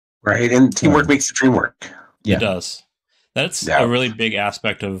Right, and teamwork makes the dream work. It does. That's a really big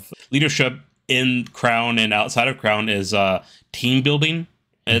aspect of leadership in Crown and outside of Crown is team building.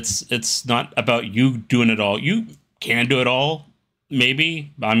 It's not about you doing it all. You can do it all,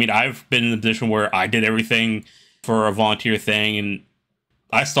 maybe. I mean, I've been in a position where I did everything for a volunteer thing, and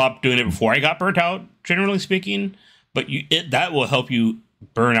I stopped doing it before I got burnt out, generally speaking. But that will help you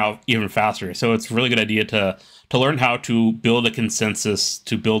burn out even faster. So it's a really good idea to learn how to build a consensus,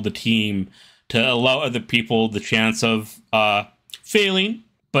 to build a team, to allow other people the chance of failing.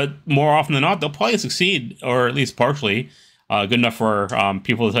 But more often than not, they'll probably succeed, or at least partially, good enough for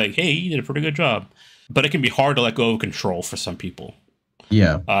people to say, "Hey, you did a pretty good job." But it can be hard to let go of control for some people.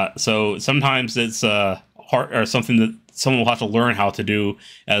 Yeah. So sometimes it's hard, or something that someone will have to learn how to do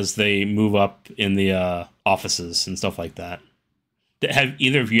as they move up in the offices and stuff like that. Have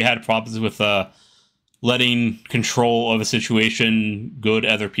either of you had problems with letting control of a situation go to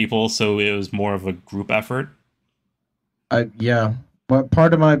other people, so it was more of a group effort? Yeah. But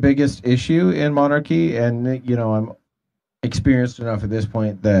part of my biggest issue in monarchy, and I'm experienced enough at this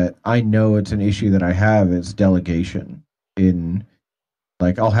point that I know it's an issue that I have, is delegation. In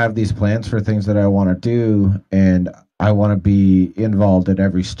like, I'll have these plans for things that I want to do, and I want to be involved at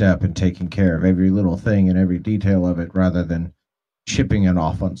every step and taking care of every little thing and every detail of it, rather than shipping it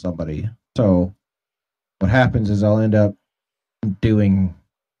off on somebody. So what happens is I'll end up doing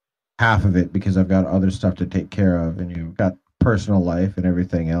half of it because I've got other stuff to take care of, and you've got personal life and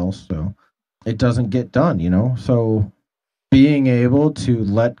everything else. So it doesn't get done. So being able to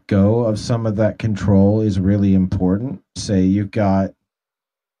let go of some of that control is really important. Say you've got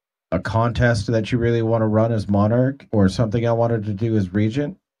a contest that you really want to run as monarch, or something I wanted to do as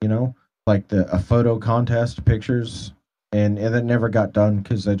regent, like a photo contest, pictures, and that never got done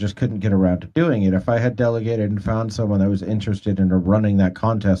because I just couldn't get around to doing it. If I had delegated and found someone that was interested in running that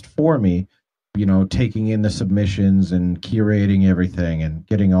contest for me, taking in the submissions and curating everything and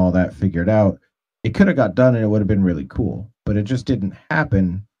getting all that figured out, it could have got done and it would have been really cool. But it just didn't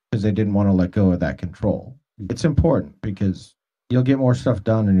happen because they didn't want to let go of that control. It's important because you'll get more stuff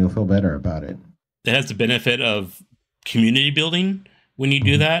done and you'll feel better about it. It has the benefit of community building when you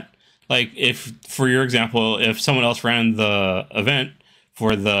do that. Like, if, for your example, if someone else ran the event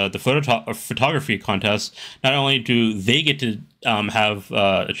for the photography contest, not only do they get to have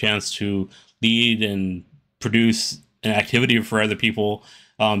a chance to lead and produce an activity for other people,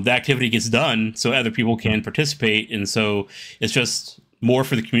 the activity gets done so other people can participate, and so it's just more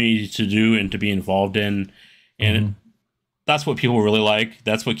for the community to do and to be involved in, and that's what people really like.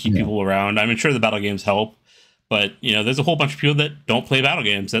 That's what keep people around. I'm sure the battle games help, but there's a whole bunch of people that don't play battle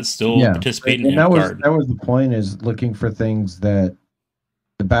games that still participate in that Guard. That was the point, is looking for things that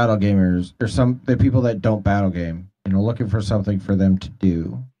the battle gamers, or the people that don't battle game, looking for something for them to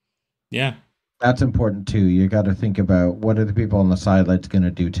do. Yeah. That's important too. You got to think about, what are the people on the sidelines going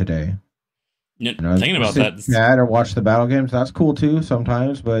to do today? Thinking about that, chat or watch the battle games. That's cool too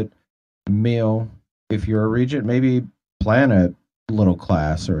sometimes, but if you're a regent, maybe plan a little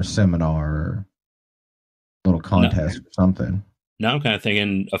class or a seminar or a little contest or something. Now I'm kind of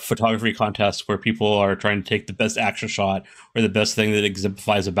thinking a photography contest where people are trying to take the best action shot or the best thing that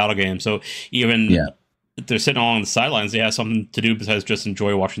exemplifies a battle game. So even if they're sitting all on the sidelines, they have something to do besides just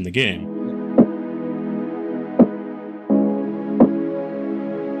enjoy watching the game.